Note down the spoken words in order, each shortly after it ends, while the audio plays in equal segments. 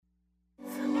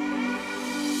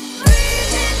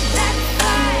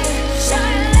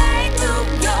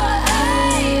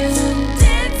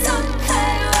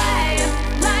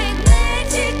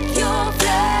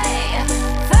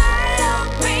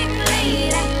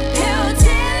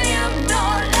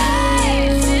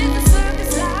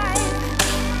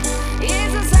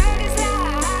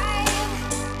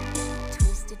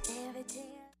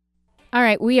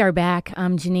right, we are back.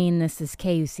 I'm Janine. This is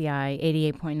KUCI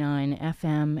 88.9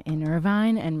 FM in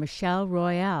Irvine, and Michelle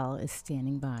Royale is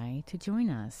standing by to join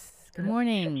us. Good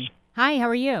morning. Hi, how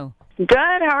are you? Good,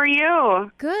 how are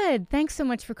you? Good. Thanks so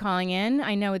much for calling in.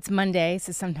 I know it's Monday,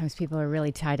 so sometimes people are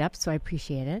really tied up, so I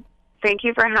appreciate it. Thank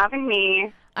you for having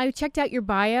me. I checked out your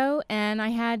bio, and I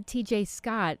had TJ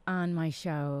Scott on my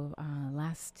show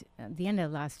the end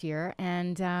of last year.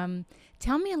 And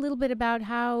tell me a little bit about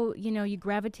how you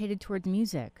gravitated towards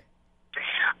music.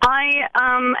 I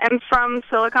am from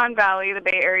Silicon Valley, the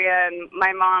Bay Area, and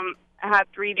my mom had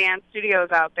 3 dance studios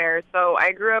out there. So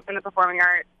I grew up in the performing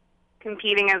arts,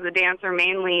 competing as a dancer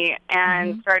mainly,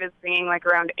 and started singing like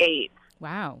around 8.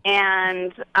 Wow.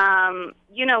 And,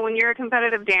 when you're a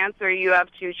competitive dancer, you have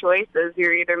 2 choices.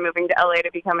 You're either moving to LA to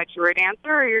become a tour dancer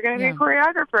or you're going to be a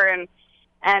choreographer.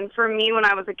 And for me, when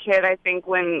I was a kid, I think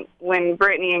when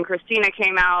Britney and Christina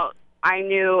came out, I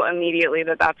knew immediately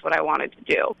that that's what I wanted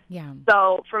to do. Yeah.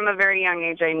 So from a very young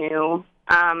age, I knew.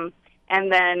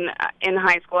 And then in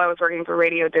high school, I was working for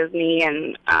Radio Disney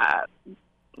and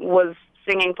was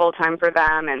singing full-time for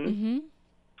them and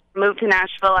moved to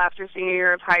Nashville after senior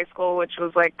year of high school, which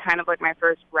was kind of like my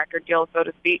first record deal, so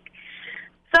to speak.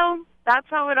 So that's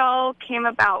how it all came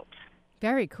about.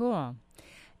 Very cool.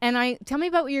 And tell me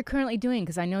about what you're currently doing,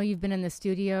 because I know you've been in the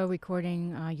studio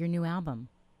recording your new album.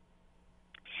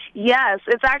 Yes,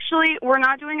 it's actually, we're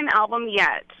not doing an album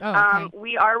yet. Oh, okay.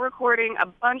 We are recording a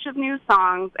bunch of new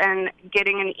songs and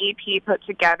getting an EP put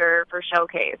together for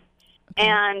Showcase. Okay.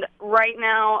 And right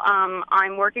now,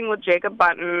 I'm working with Jacob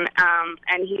Button,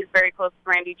 and he's very close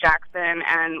to Randy Jackson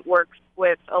and works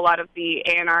with a lot of the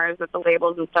A&Rs at the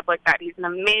labels and stuff like that. He's an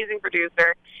amazing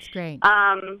producer. It's great.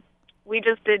 We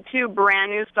just did 2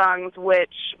 brand new songs,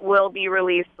 which will be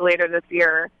released later this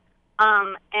year.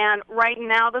 And right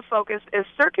now the focus is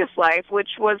Circus Life, which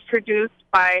was produced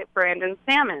by Brandon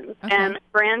Sammons. Okay. And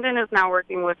Brandon is now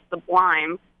working with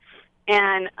Sublime.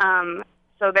 And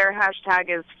so their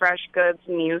hashtag is Fresh Goods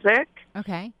Music.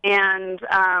 Okay. And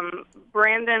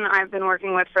Brandon I've been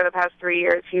working with for the past 3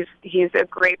 years. He's a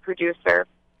great producer.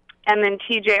 And then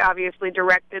TJ obviously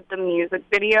directed the music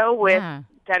video with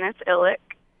Dennis Illick.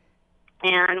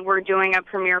 And we're doing a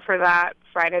premiere for that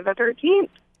Friday the 13th.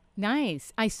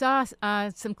 Nice. I saw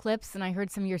some clips and I heard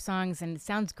some of your songs, and it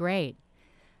sounds great.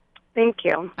 Thank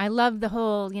you. I love the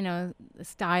whole,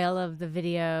 style of the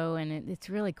video, and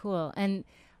it's really cool. And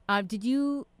did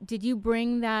you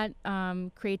bring that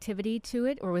creativity to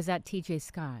it, or was that TJ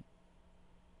Scott?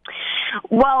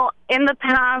 Well, in the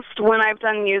past, when I've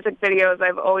done music videos,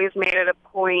 I've always made it a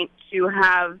point to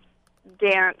have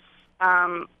dance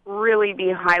really be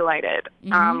highlighted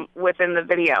within the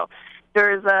video.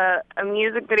 There's a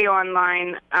music video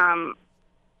online on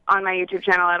my YouTube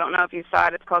channel. I don't know if you saw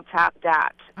it. It's called Tap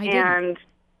Dat. And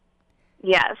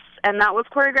yes, and that was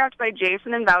choreographed by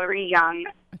Jason and Valerie Young.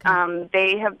 Okay.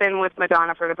 They have been with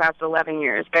Madonna for the past 11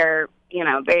 years. They're,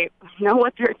 they know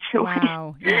what they're doing.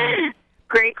 Wow. Yeah.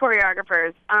 Great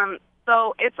choreographers.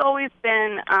 So it's always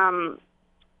been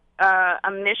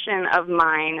a mission of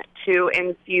mine to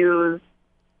infuse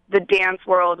the dance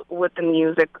world with the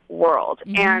music world.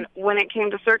 And when it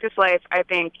came to Circus Life, I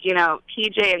think,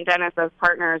 TJ and Dennis as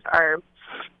partners are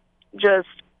just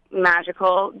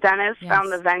magical. Dennis found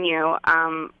the venue,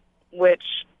 which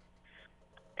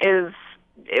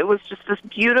it was just this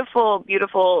beautiful,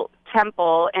 beautiful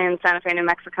temple in Santa Fe, New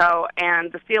Mexico,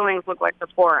 and the ceilings look like the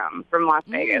Forum from Las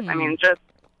Vegas. I mean, just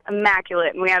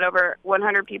immaculate. And we had over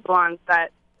 100 people on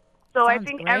set. So I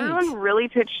think everyone really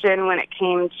pitched in when it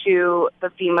came to the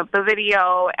theme of the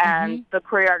video, and the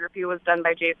choreography was done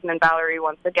by Jason and Valerie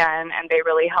once again, and they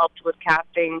really helped with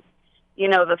casting,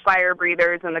 the fire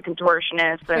breathers and the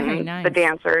contortionists and the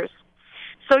dancers.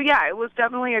 So, yeah, it was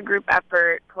definitely a group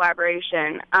effort,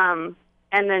 collaboration. And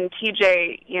then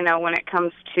TJ, when it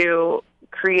comes to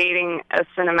creating a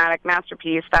cinematic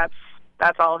masterpiece,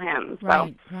 that's all him.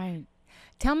 Right, right.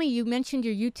 Tell me, you mentioned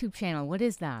your YouTube channel. What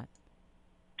is that?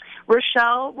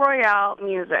 Rochelle Royale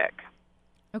Music.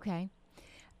 Okay.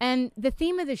 And the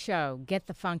theme of the show, Get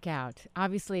the Funk Out.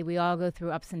 Obviously, we all go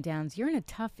through ups and downs. You're in a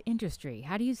tough industry.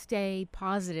 How do you stay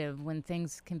positive when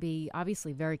things can be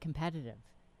obviously very competitive?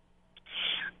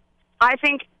 I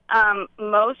think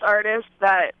most artists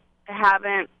that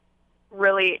haven't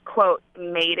really, quote,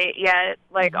 made it yet,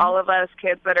 like all of us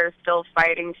kids that are still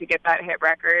fighting to get that hit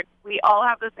record, we all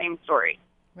have the same story.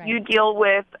 Right. You deal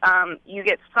with, you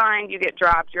get signed, you get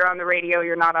dropped, you're on the radio,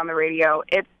 you're not on the radio.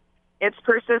 It's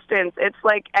persistence. It's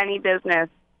like any business.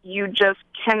 You just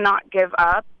cannot give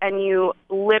up, and you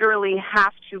literally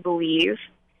have to believe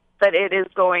that it is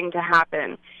going to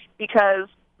happen, because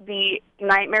the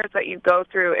nightmares that you go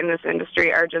through in this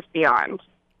industry are just beyond.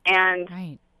 And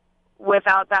Right.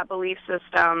 without that belief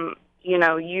system, you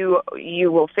know, you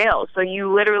will fail. So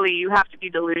you have to be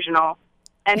delusional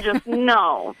and just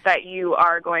know that you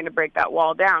are going to break that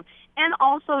wall down. And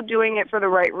also doing it for the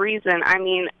right reason. I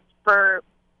mean, for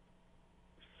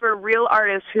real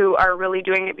artists who are really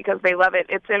doing it because they love it,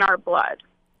 it's in our blood.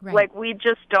 Right. Like, we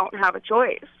just don't have a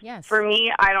choice. Yes. For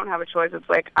me, I don't have a choice. It's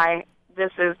like,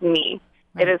 this is me.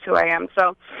 Right. It is who I am.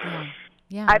 So Yeah.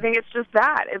 Yeah. I think it's just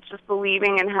that. It's just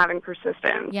believing and having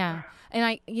persistence. Yeah. And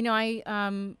I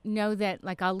know that,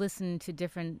 like, I'll listen to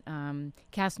different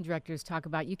casting directors talk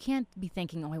about, you can't be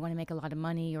thinking, oh, I want to make a lot of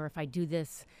money, or if I do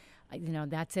this,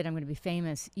 that's it, I'm going to be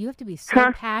famous. You have to be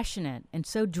so passionate and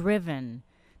so driven.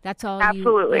 That's all.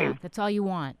 Absolutely. That's all you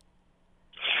want.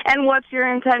 And what's your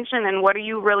intention, and what are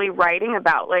you really writing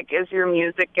about? Like, is your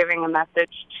music giving a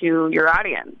message to your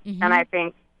audience? Mm-hmm. And I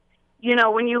think,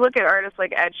 when you look at artists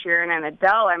like Ed Sheeran and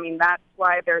Adele, I mean, that's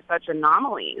why they're such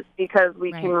anomalies, because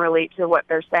we Right. can relate to what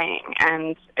they're saying,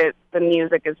 and the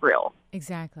music is real.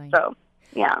 Exactly. So,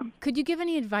 yeah. Could you give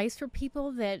any advice for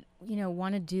people that,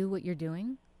 want to do what you're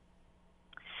doing?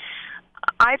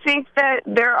 I think that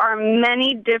there are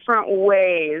many different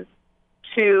ways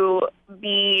to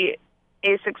be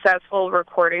a successful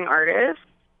recording artist.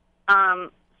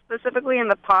 Specifically in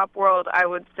the pop world, I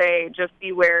would say just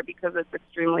beware, because it's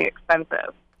extremely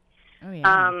expensive. Oh,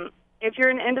 yeah. If you're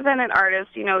an independent artist,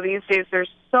 these days there's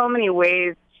so many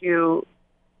ways to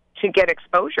get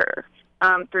exposure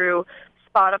through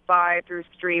Spotify, through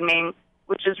streaming,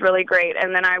 which is really great.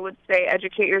 And then I would say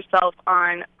educate yourself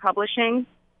on publishing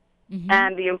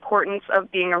and the importance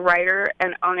of being a writer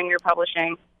and owning your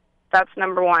publishing. That's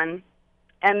number one.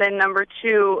 And then number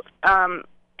two,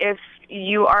 if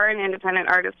you are an independent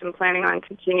artist and planning on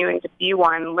continuing to be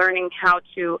one, learning how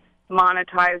to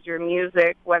monetize your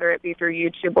music, whether it be through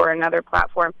YouTube or another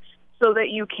platform, so that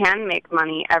you can make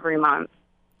money every month.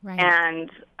 Right.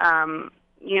 And,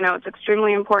 it's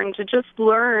extremely important to just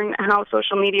learn how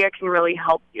social media can really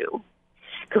help you.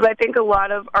 Because I think a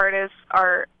lot of artists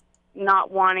are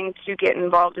not wanting to get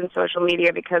involved in social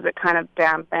media because it kind of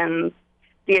dampens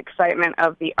the excitement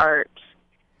of the art.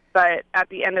 But at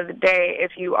the end of the day,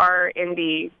 if you are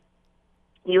indie,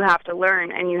 you have to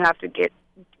learn, and you have to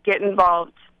get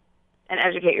involved and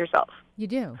educate yourself. You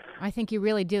do. I think you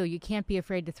really do. You can't be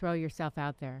afraid to throw yourself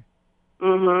out there.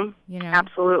 Mm-hmm.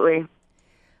 Absolutely.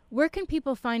 Where can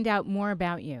people find out more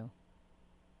about you?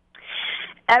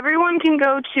 Everyone can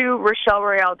go to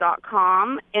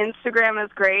RochelleRoyale.com. Instagram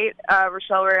is great,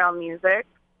 Rochelle Royale Music.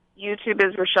 YouTube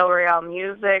is Rochelle Royale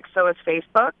Music, so is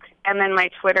Facebook. And then my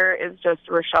Twitter is just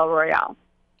Rochelle Royale.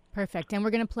 Perfect. And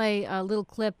we're going to play a little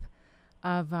clip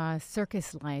of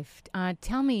Circus Life.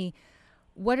 Tell me,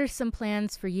 what are some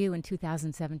plans for you in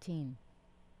 2017?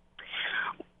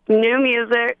 New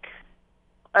music,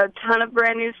 a ton of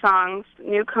brand new songs,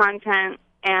 new content,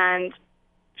 and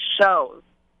shows.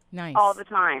 Nice. All the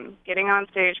time. Getting on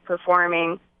stage,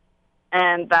 performing,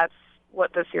 and that's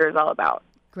what this year is all about.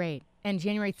 Great. And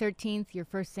January 13th, your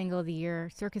first single of the year,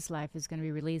 Circus Life, is going to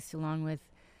be released along with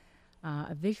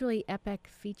a visually epic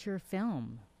feature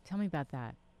film. Tell me about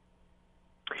that.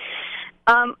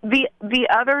 The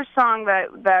other song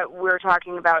that we're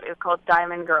talking about is called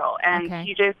Diamond Girl, and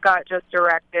TJ Scott just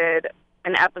directed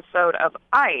an episode of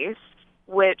Ice,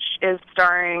 which is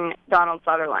starring Donald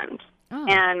Sutherland. Oh.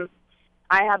 And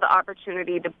I had the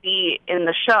opportunity to be in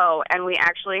the show, and we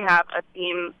actually have a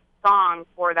theme song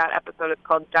for that episode. It's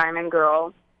called Diamond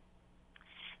Girl,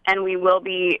 and we will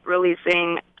be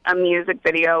releasing a music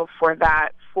video for that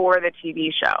for the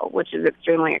TV show, which is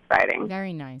extremely exciting.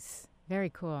 Very nice. Very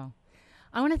cool.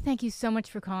 I want to thank you so much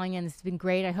for calling in. This has been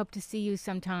great. I hope to see you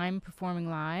sometime performing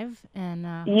live, and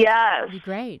yes, it'll be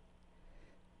great.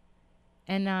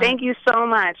 And thank you so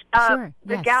much. Sure.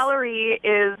 The yes. gallery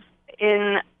is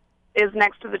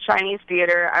next to the Chinese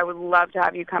Theater. I would love to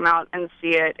have you come out and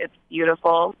see it. It's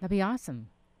beautiful. That'd be awesome.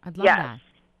 I'd love Yes. that.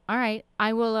 All right.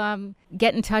 I will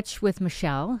get in touch with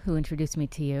Michelle, who introduced me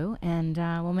to you, and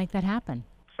we'll make that happen.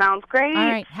 Sounds great. All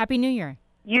right. Happy New Year.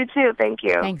 You too. Thank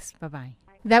you. Thanks. Bye-bye.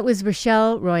 That was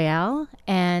Rochelle Royale,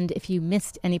 and if you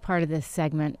missed any part of this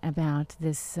segment about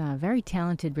this very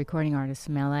talented recording artist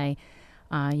from L.A.,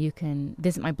 you can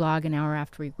visit my blog an hour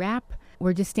after we wrap.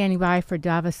 We're just standing by for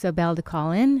Dava Sobel to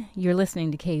call in. You're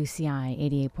listening to KUCI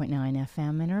 88.9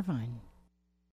 FM in Irvine.